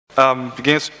Wir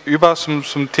gehen jetzt über zum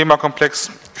Themakomplex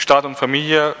Staat und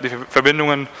Familie, die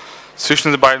Verbindungen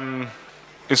zwischen den beiden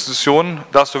Institutionen.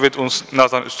 Dazu wird uns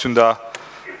Nazan Üstündağ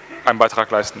einen Beitrag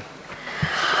leisten.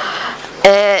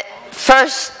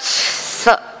 First,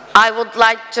 I would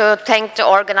like to thank the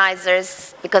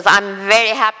organizers because I'm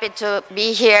very happy to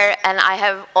be here and I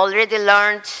have already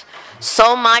learned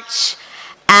so much.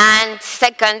 And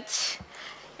second,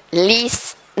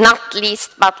 not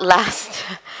least but last,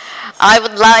 I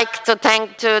would like to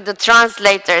thank to the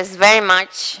translators very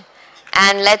much.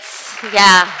 And let's,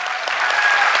 yeah.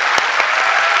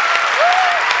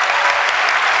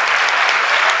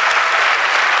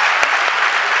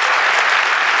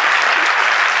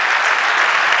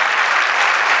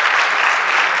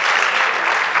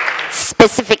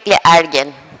 Specifically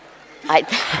Ergen.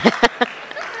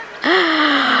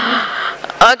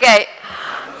 Okay.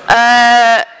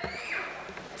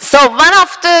 So one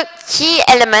of the key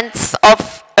elements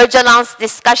of Öcalan's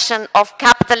discussion of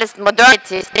capitalist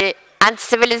modernity and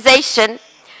civilization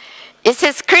is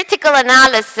his critical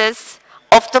analysis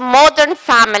of the modern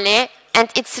family and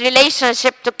its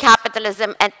relationship to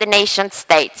capitalism and the nation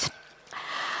state.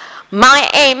 My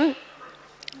aim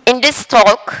in this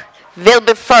talk will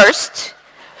be first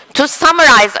to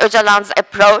summarize Öcalan's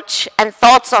approach and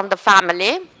thoughts on the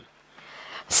family.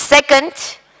 Second,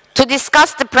 to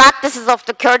discuss the practices of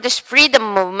the Kurdish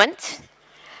freedom movement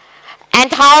and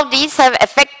how these have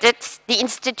affected the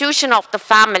institution of the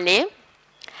family.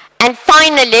 And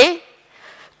finally,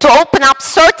 to open up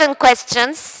certain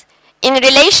questions in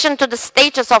relation to the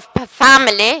status of the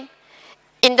family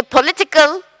in the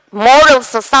political, moral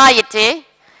society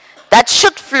that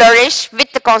should flourish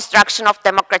with the construction of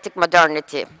democratic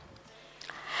modernity.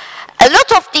 A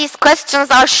lot of these questions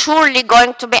are surely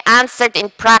going to be answered in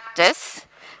practice.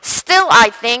 Still, I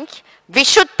think we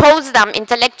should pose them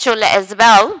intellectually as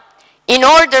well in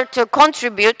order to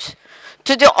contribute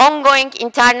to the ongoing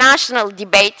international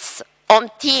debates on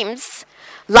themes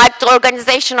like the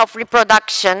organization of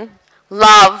reproduction,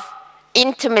 love,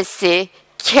 intimacy,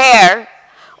 care,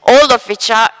 all of which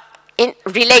are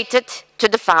related to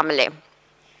the family.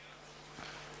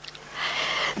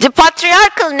 The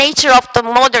patriarchal nature of the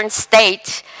modern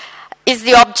state is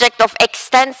the object of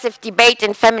extensive debate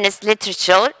in feminist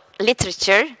literature.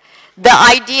 The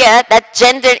idea that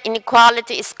gender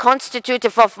inequality is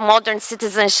constitutive of modern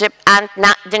citizenship and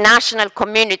the national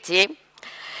community,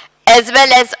 as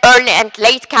well as early and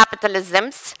late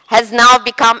capitalisms, has now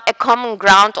become a common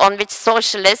ground on which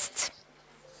socialists,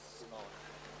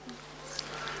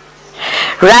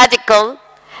 radical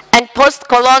and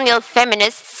post-colonial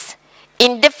feminists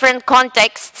in different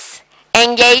contexts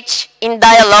engage in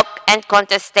dialogue and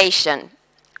contestation.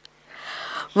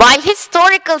 While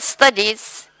historical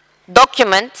studies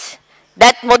document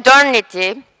that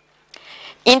modernity,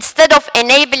 instead of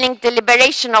enabling the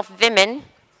liberation of women,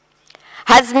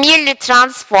 has merely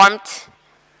transformed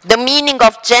the meaning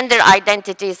of gender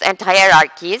identities and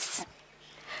hierarchies,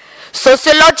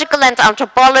 sociological and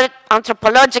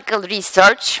anthropological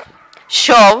research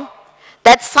show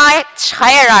that such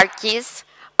hierarchies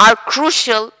are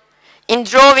crucial in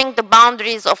drawing the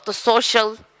boundaries of the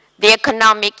social, the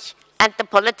economic, and the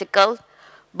political,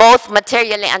 both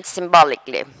materially and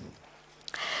symbolically.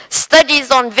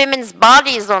 Studies on women's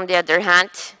bodies, on the other hand,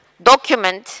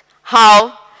 document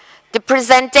how the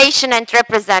presentation and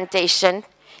representation,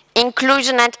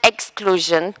 inclusion and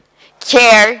exclusion,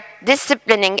 care,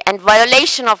 disciplining, and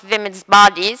violation of women's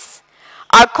bodies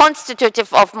are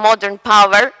constitutive of modern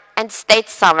power and state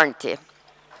sovereignty.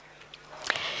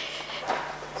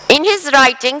 In his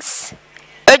writings,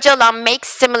 Öcalan makes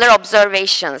similar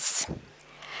observations.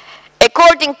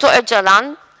 According to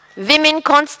Öcalan, women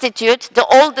constitute the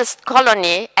oldest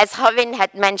colony, as Havin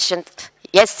had mentioned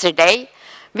yesterday,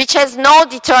 which has no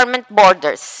determined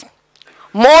borders.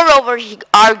 Moreover, he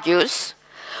argues,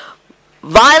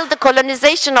 while the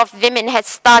colonization of women has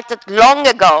started long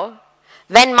ago,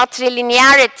 when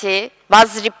matrilinearity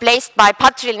was replaced by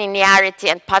patrilinearity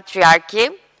and patriarchy,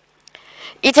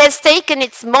 it has taken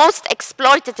its most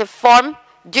exploitative form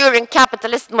during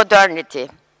capitalist modernity.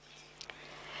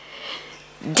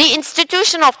 The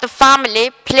institution of the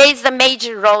family plays a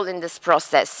major role in this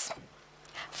process.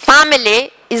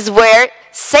 Family is where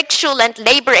sexual and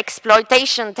labor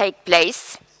exploitation take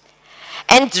place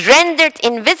and rendered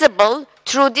invisible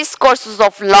through discourses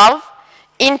of love,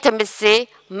 intimacy,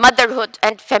 motherhood,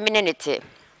 and femininity.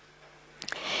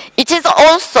 It is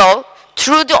also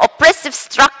through the oppressive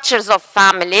structures of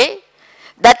family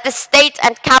that the state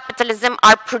and capitalism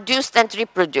are produced and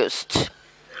reproduced.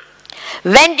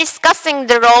 When discussing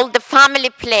the role the family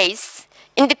plays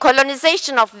in the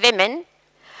colonization of women,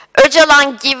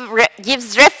 Öcalan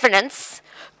gives reference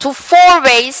to 4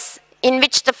 ways in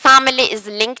which the family is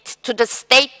linked to the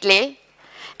stately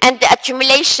and the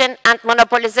accumulation and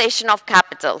monopolization of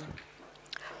capital.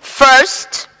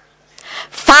 First,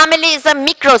 family is a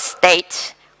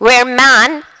microstate where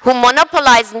men who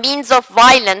monopolize means of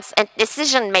violence and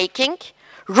decision-making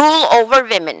rule over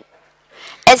women.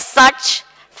 As such,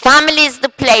 family is the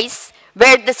place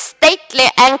where the stately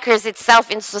anchors itself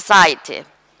in society.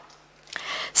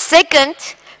 Second,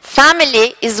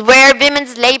 family is where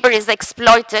women's labor is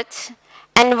exploited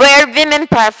and where women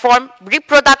perform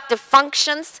reproductive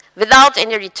functions without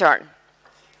any return.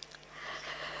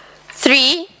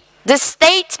 3, the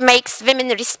state makes women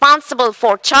responsible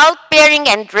for childbearing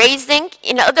and raising,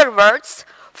 in other words,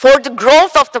 for the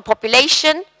growth of the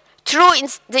population through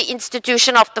the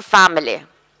institution of the family.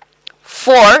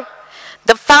 4,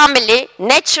 the family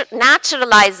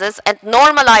naturalizes and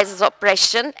normalizes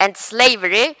oppression and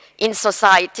slavery in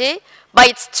society by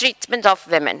its treatment of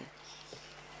women.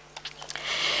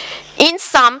 In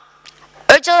sum,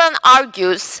 Öcalan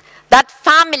argues that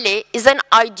family is an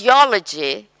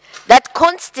ideology that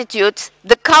constitutes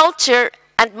the culture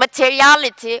and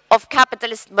materiality of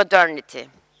capitalist modernity.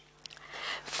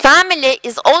 Family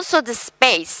is also the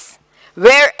space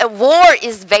where a war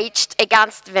is waged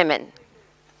against women.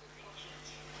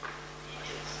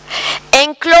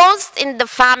 Enclosed in the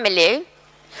family,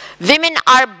 women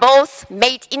are both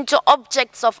made into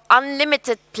objects of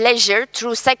unlimited pleasure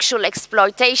through sexual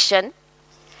exploitation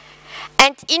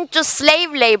and into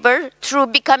slave labor through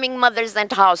becoming mothers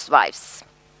and housewives.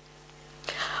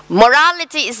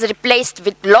 Morality is replaced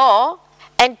with law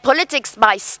and politics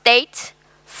by state,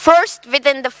 first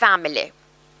within the family.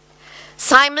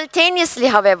 Simultaneously,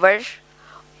 however,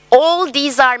 all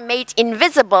these are made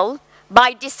invisible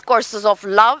by discourses of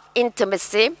love,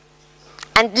 intimacy,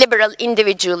 and liberal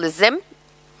individualism.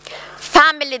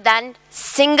 Family then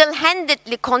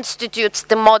single-handedly constitutes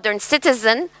the modern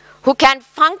citizen who can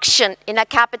function in a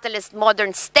capitalist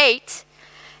modern state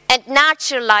and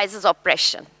naturalizes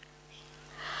oppression.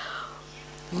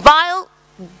 While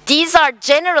these are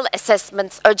general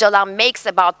assessments Öcalan makes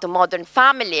about the modern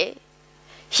family,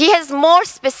 he has more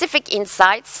specific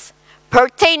insights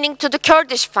pertaining to the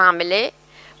Kurdish family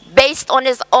based on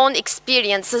his own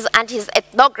experiences and his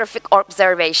ethnographic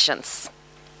observations.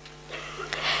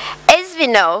 As we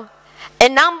know, a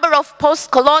number of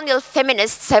post-colonial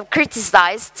feminists have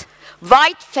criticized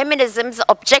white feminism's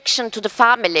objection to the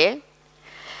family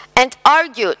and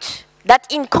argued that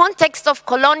in context of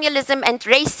colonialism and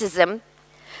racism,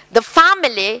 the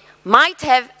family might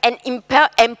have an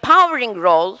empowering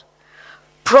role,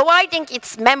 providing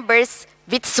its members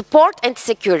with support and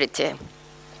security.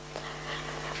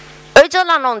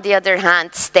 Öcalan, on the other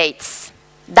hand, states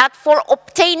that for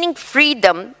obtaining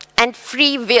freedom and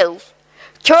free will,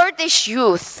 Kurdish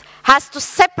youth has to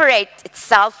separate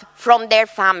itself from their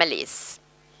families.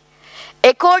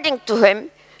 According to him,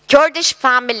 Kurdish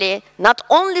family not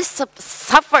only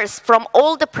suffers from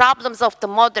all the problems of the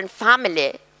modern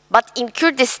family, but in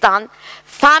Kurdistan,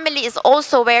 family is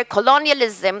also where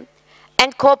colonialism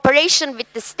and cooperation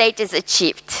with the state is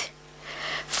achieved.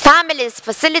 Families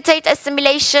facilitate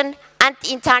assimilation and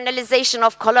internalization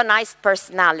of colonized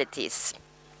personalities.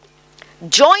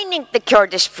 Joining the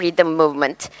Kurdish freedom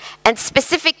movement, and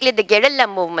specifically the guerrilla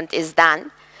movement, is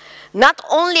then not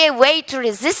only a way to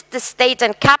resist the state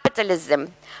and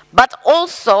capitalism, but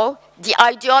also the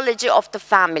ideology of the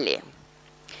family.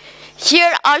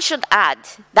 Here I should add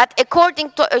that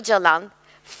according to Öcalan,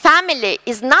 family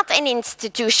is not an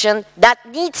institution that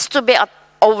needs to be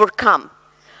overcome,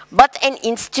 but an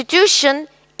institution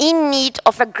in need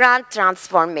of a grand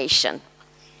transformation.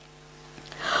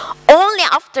 Only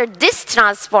after this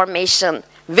transformation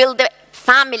will the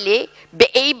family be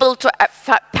able to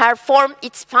perform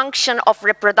its function of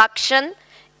reproduction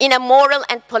in a moral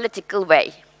and political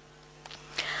way.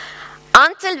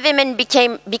 Until women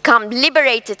become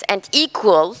liberated and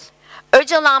equal,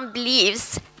 Öcalan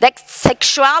believes that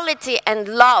sexuality and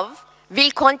love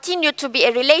will continue to be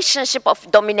a relationship of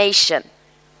domination.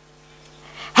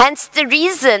 Hence the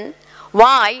reason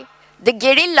why the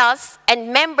guerrillas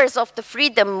and members of the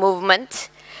freedom movement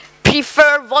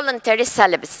prefer voluntary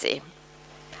celibacy.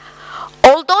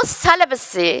 Although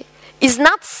celibacy is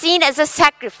not seen as a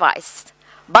sacrifice,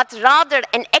 but rather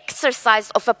an exercise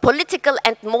of a political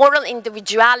and moral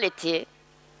individuality,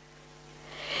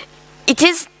 it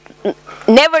is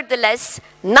nevertheless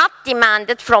not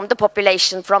demanded from the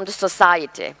population, from the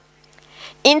society.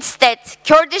 Instead,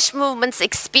 Kurdish movement's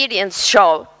experience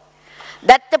show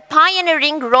that the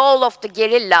pioneering role of the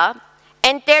guerrilla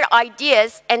and their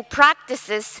ideas and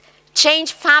practices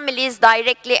change families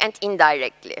directly and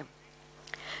indirectly.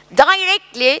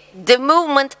 Directly, the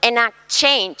movement enacts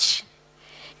change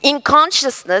in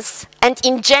consciousness and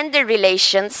in gender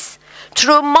relations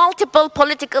through multiple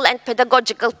political and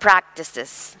pedagogical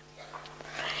practices.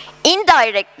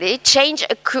 Indirectly, change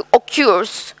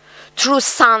occurs through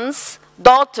sons,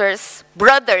 daughters,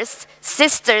 brothers,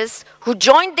 sisters who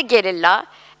join the guerrilla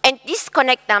and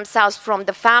disconnect themselves from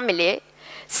the family.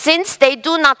 Since they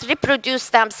do not reproduce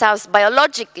themselves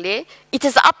biologically, it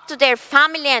is up to their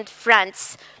family and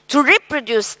friends to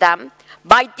reproduce them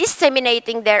by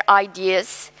disseminating their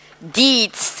ideas,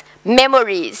 deeds,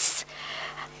 memories.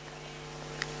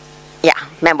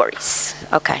 Memories.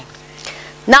 Okay.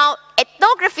 Now,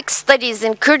 ethnographic studies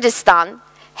in Kurdistan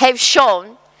have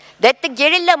shown that the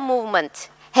guerrilla movement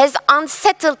has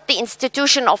unsettled the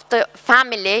institution of the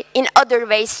family in other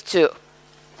ways too.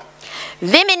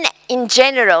 Women in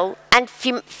general and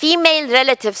female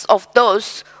relatives of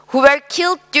those who were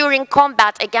killed during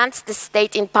combat against the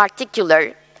state in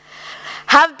particular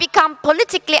have become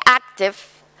politically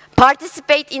active,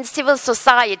 participate in civil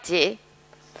society,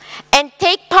 and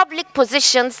take public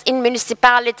positions in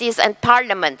municipalities and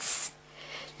parliaments,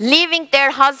 leaving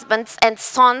their husbands and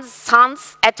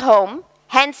sons at home,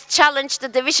 hence challenge the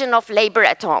division of labor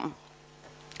at home,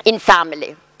 in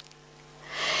family.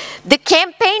 The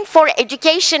campaign for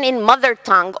education in mother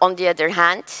tongue, on the other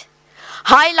hand,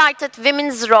 highlighted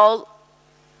women's role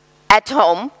at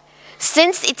home,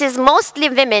 since it is mostly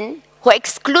women who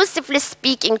exclusively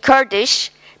speak in Kurdish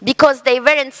because they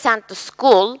weren't sent to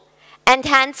school and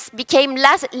hence became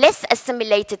less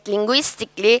assimilated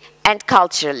linguistically and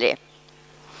culturally.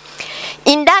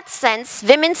 In that sense,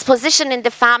 women's position in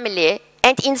the family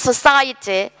and in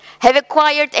society have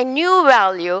acquired a new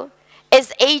value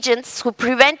as agents who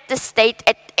prevent the state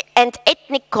and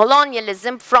ethnic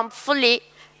colonialism from fully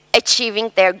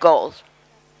achieving their goal.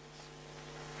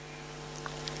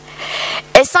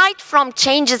 Aside from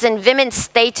changes in women's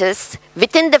status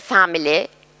within the family,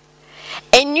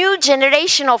 a new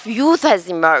generation of youth has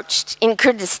emerged in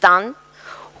Kurdistan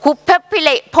who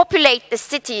populate the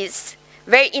cities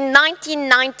where in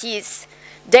 1990s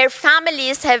their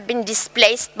families have been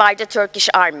displaced by the Turkish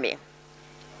army.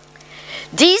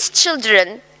 These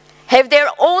children have their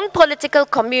own political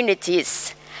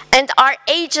communities and are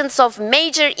agents of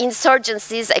major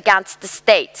insurgencies against the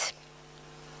state.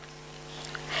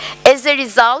 As a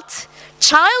result,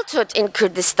 childhood in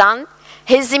Kurdistan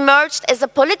has emerged as a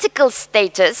political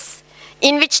status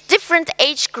in which different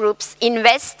age groups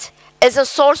invest as a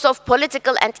source of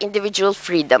political and individual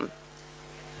freedom.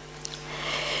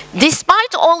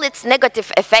 Despite all its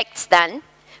negative effects then,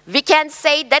 we can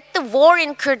say that the war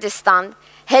in Kurdistan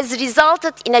has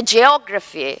resulted in a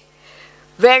geography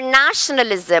where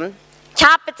nationalism,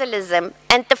 capitalism,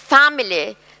 and the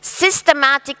family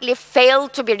systematically fail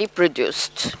to be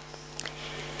reproduced.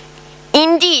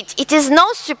 Indeed, it is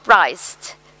no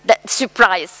surprise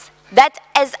that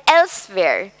as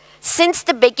elsewhere, since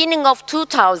the beginning of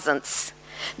 2000s,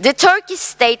 the Turkish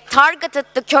state targeted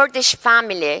the Kurdish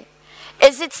family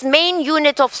as its main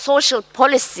unit of social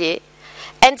policy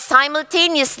and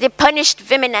simultaneously punished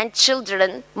women and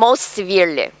children most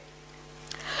severely.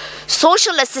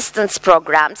 Social assistance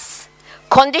programs,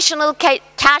 conditional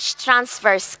cash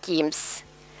transfer schemes,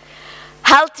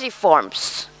 health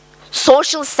reforms,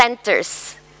 social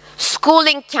centers,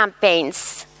 schooling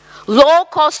campaigns,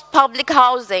 low-cost public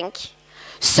housing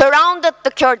surrounded the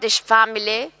Kurdish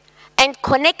family and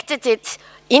connected it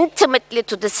intimately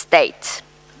to the state.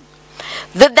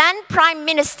 The then Prime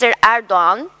Minister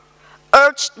Erdogan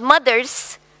urged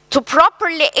mothers to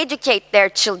properly educate their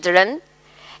children,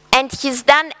 and his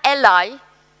then ally,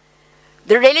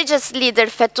 the religious leader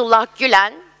Fethullah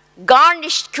Gülen,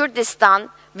 garnished Kurdistan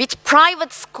with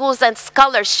private schools and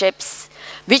scholarships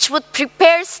which would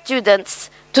prepare students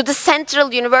to the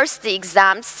central university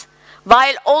exams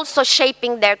while also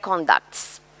shaping their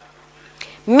conducts.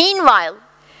 Meanwhile,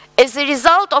 as a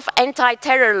result of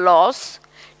anti-terror laws,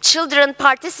 children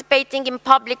participating in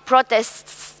public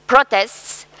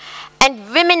protests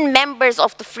and women members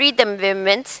of the freedom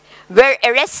movement were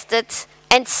arrested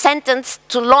and sentenced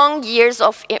to long years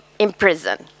of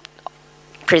prison.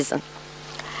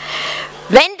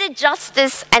 When the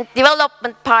Justice and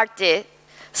Development Party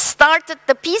started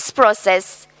the peace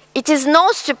process, it is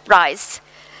no surprise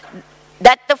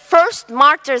that the first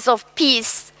martyrs of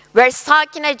peace were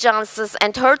Sakine Cansız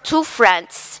and her two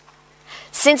friends,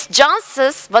 since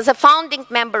Cansız was a founding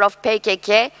member of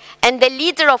PKK and the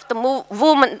leader of the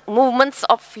movements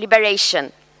of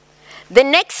liberation. The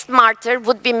next martyr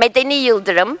would be Medeni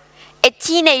Yıldırım, a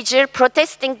teenager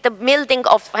protesting the building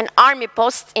of an army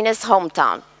post in his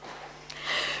hometown.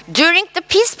 During the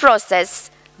peace process,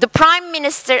 the Prime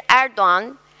Minister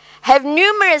Erdogan have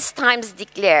numerous times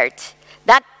declared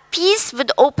that peace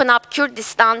would open up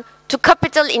Kurdistan to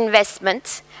capital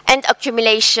investment and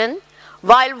accumulation,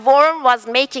 while war was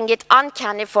making it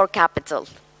uncanny for capital.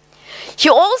 He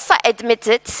also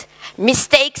admitted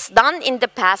mistakes done in the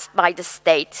past by the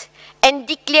state and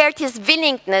declared his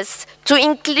willingness to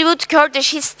include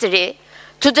Kurdish history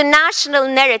to the national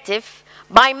narrative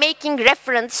by making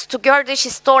reference to Kurdish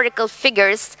historical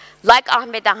figures like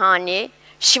Ahmed Ahani,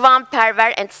 Shivan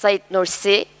Perver, and Said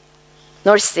Nursi.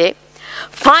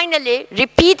 Finally,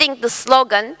 repeating the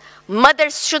slogan,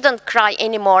 "Mothers shouldn't cry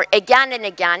anymore," again and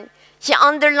again, he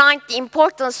underlined the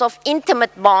importance of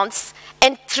intimate bonds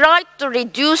and tried to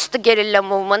reduce the guerrilla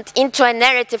movement into a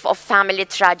narrative of family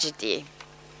tragedy.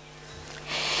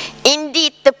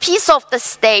 Indeed, the peace of the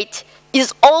state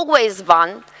is always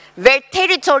one where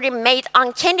territory made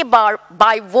uncanny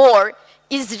by war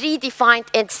is redefined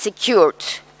and secured,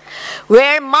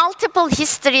 where multiple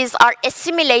histories are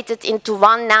assimilated into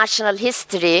one national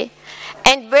history,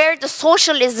 and where the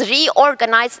social is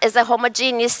reorganized as a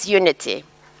homogeneous unity.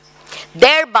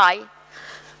 Thereby,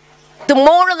 the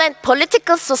moral and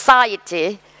political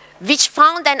society, which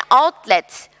found an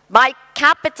outlet by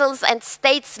capitals and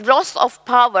states' loss of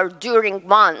power during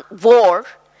war,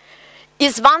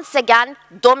 is once again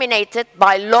dominated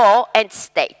by law and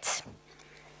state.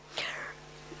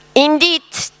 Indeed,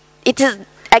 it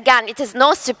is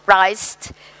no surprise,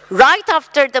 right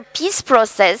after the peace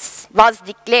process was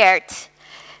declared,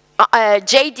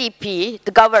 JDP,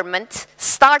 the government,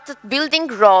 started building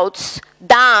roads,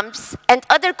 dams, and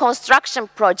other construction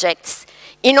projects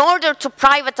in order to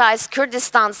privatize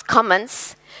Kurdistan's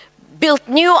commons, built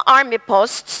new army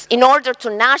posts in order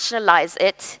to nationalize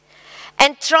it,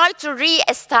 and try to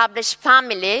re-establish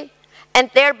family, and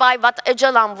thereby what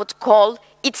Öcalan would call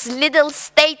its little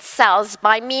state cells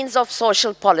by means of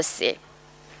social policy.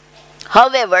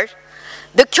 However,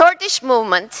 the Kurdish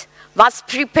movement was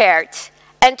prepared,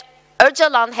 and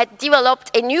Öcalan had developed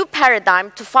a new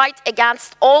paradigm to fight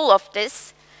against all of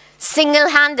this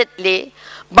single-handedly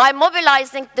by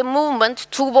mobilizing the movement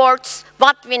towards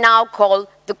what we now call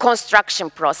the construction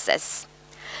process.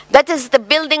 That is the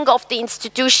building of the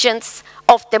institutions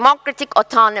of democratic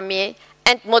autonomy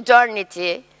and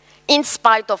modernity in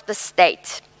spite of the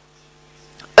state.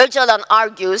 Öcalan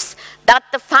argues that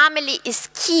the family is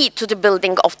key to the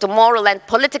building of the moral and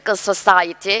political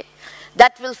society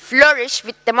that will flourish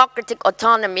with democratic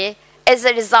autonomy as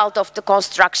a result of the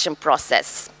construction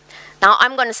process. Now,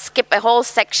 I'm going to skip a whole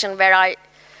section where I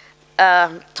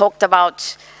talked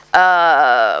about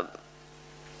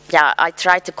I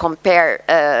try to compare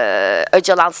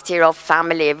Öcalan's theory of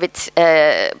family with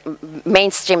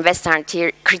mainstream Western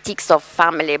critiques of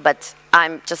family, but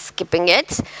I'm just skipping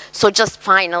it. So just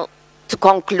final to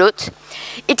conclude.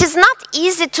 It is not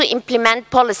easy to implement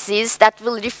policies that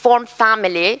will reform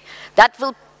family, that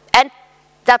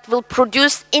will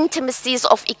produce intimacies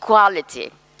of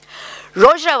equality.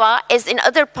 Rojava, as in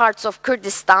other parts of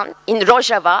Kurdistan,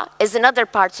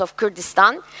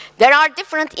 there are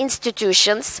different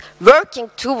institutions working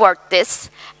toward this,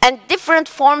 and different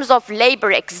forms of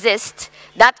labor exist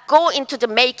that go into the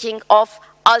making of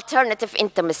alternative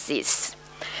intimacies.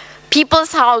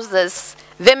 People's houses,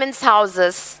 women's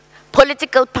houses,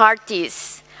 political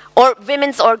parties, or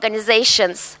women's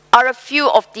organizations are a few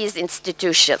of these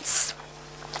institutions.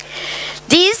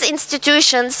 These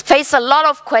institutions face a lot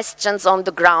of questions on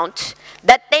the ground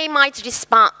that they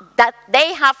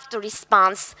have to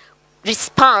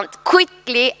respond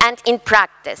quickly and in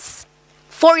practice.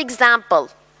 For example,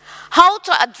 how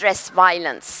to address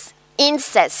violence,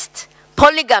 incest,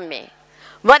 polygamy.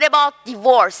 What about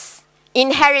divorce,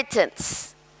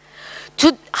 inheritance?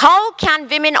 How can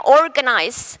women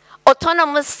organize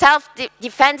autonomous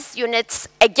self-defense units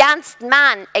against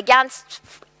men, against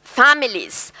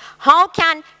families? How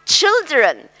can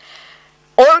children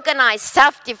organize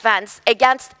self-defense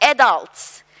against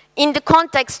adults in the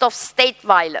context of state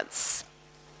violence?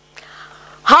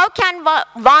 How can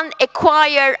one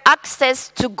acquire access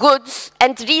to goods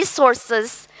and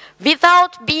resources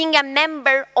without being a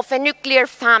member of a nuclear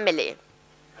family?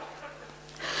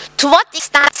 To what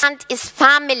extent is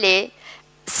family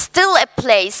still a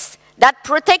place that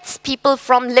protects people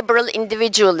from liberal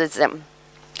individualism?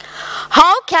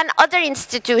 How can other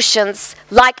institutions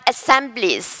like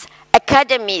assemblies,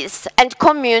 academies, and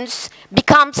communes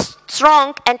become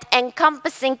strong and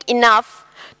encompassing enough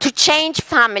to change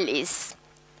families?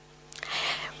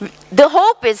 The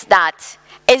hope is that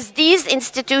as these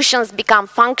institutions become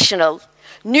functional,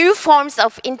 new forms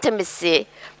of intimacy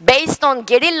based on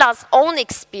guerrillas' own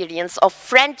experience of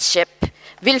friendship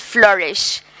will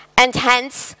flourish, and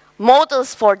hence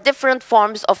models for different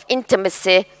forms of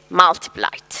intimacy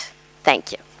multiplied.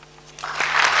 Thank you.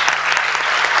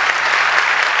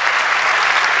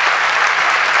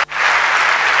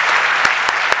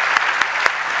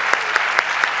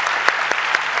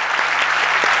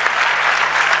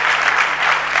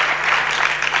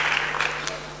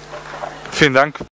 Vielen Dank.